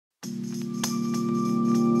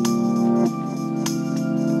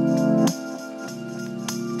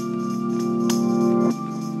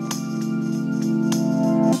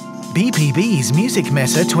BPB's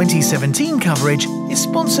Musikmesse 2017 coverage is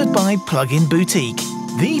sponsored by Plugin Boutique,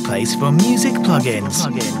 the place for music plugins.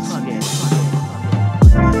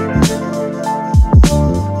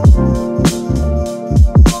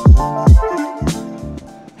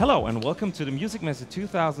 Hello and welcome to the Musikmesse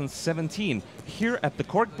 2017. Here at the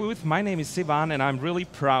Korg booth, my name is Sevan and I'm really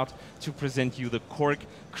proud to present you the Korg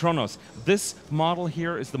Kronos. This model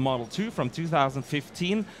here is the Model 2 from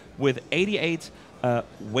 2015 with 88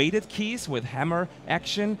 weighted keys with hammer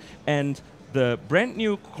action, and the brand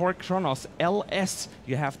new Korg Kronos LS,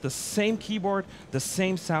 you have the same keyboard, the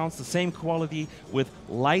same sounds, the same quality with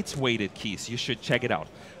light weighted keys. You should check it out.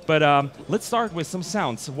 But let's start with some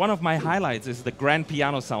sounds. One of my highlights is the grand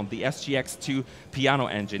piano sound, the SGX2 piano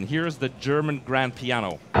engine. Here's the German grand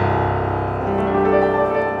piano.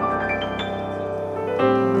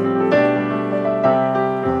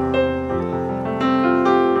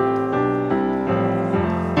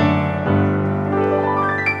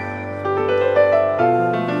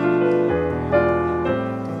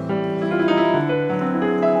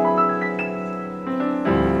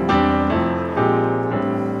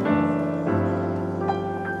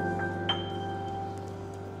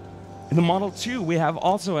 In the Model 2, we have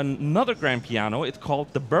also another grand piano. It's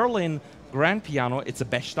called the Berlin Grand Piano. It's a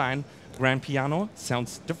Bechstein grand piano.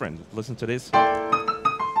 Sounds different. Listen to this.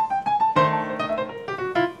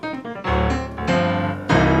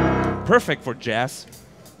 Perfect for jazz.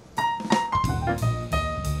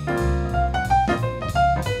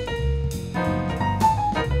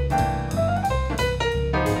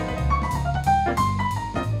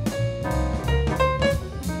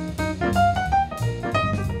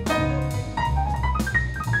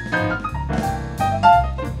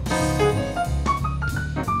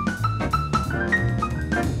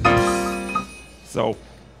 So,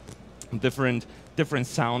 different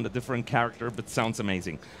sound, a different character, but sounds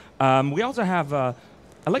amazing. We also have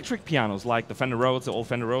electric pianos like the Fender Rhodes, the old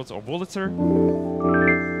Fender Rhodes, or Wurlitzer.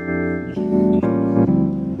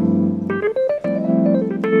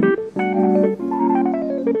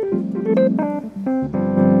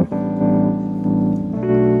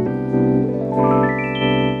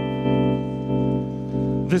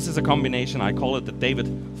 This is a combination, I call it the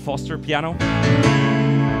David Foster piano.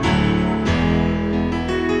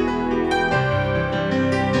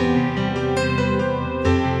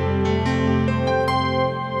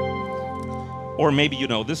 Or maybe you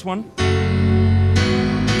know this one.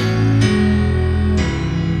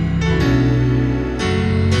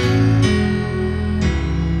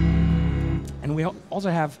 And we also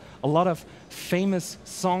have a lot of famous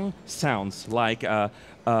song sounds, like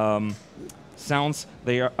sounds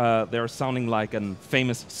they are sounding like a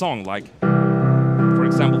famous song, like for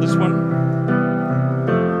example this one.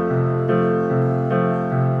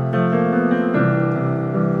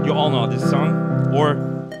 You all know this song, or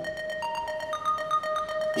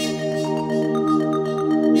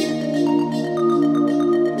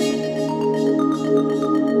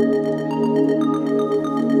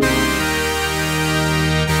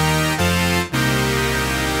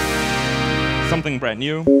something brand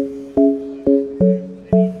new.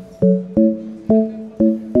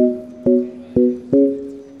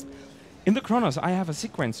 In the Kronos, I have a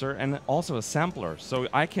sequencer and also a sampler, so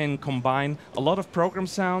I can combine a lot of program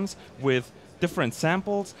sounds with different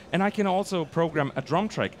samples, and I can also program a drum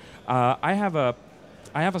track. I have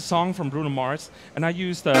a song from Bruno Mars, and I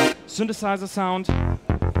used a synthesizer sound,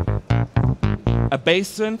 a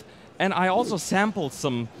bass synth, and I also sampled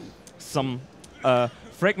some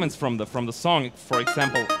fragments from the song, for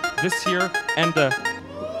example, this here and the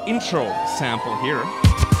intro sample here.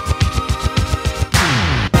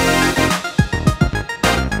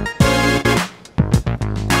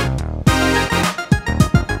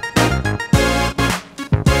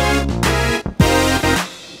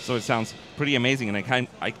 So it sounds pretty amazing, and I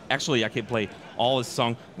can play all this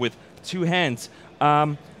song with two hands.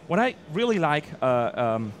 What I really like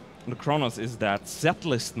the Kronos is that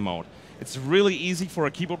setlist mode. It's really easy for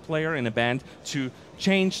a keyboard player in a band to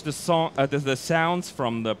change the song, the sounds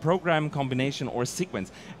from the program combination or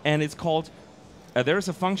sequence, and it's called. There is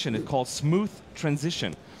a function. It's called smooth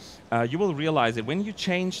transition. You will realize that when you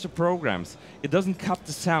change the programs, it doesn't cut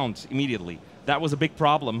the sound immediately. That was a big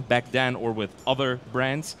problem back then, or with other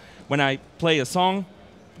brands. When I play a song,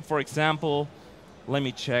 for example, let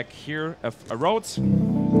me check here, a Rhodes.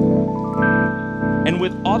 And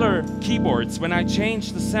with other keyboards, when I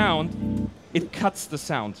change the sound, it cuts the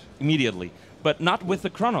sound immediately. But not with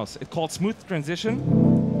the Kronos. It's called smooth transition.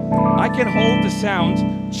 I can hold the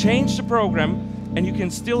sound, change the program, and you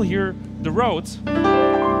can still hear the Rhodes,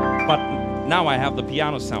 but now I have the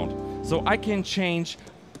piano sound. So I can change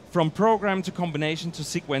from program to combination to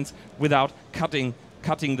sequence without cutting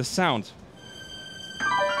the sound.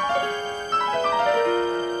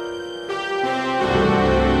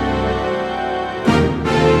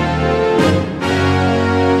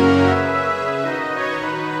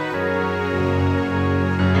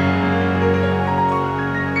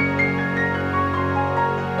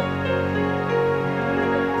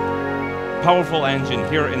 Powerful engine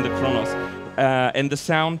here in the Kronos. And the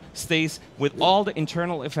sound stays with all the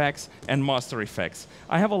internal effects and master effects.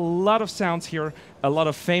 I have a lot of sounds here, a lot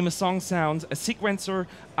of famous song sounds, a sequencer,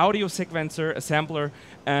 audio sequencer, a sampler,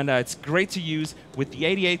 and it's great to use with the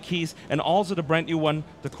 88 keys and also the brand new one,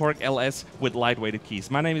 the Korg LS with lightweighted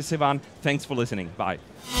keys. My name is Sevan. Thanks for listening. Bye.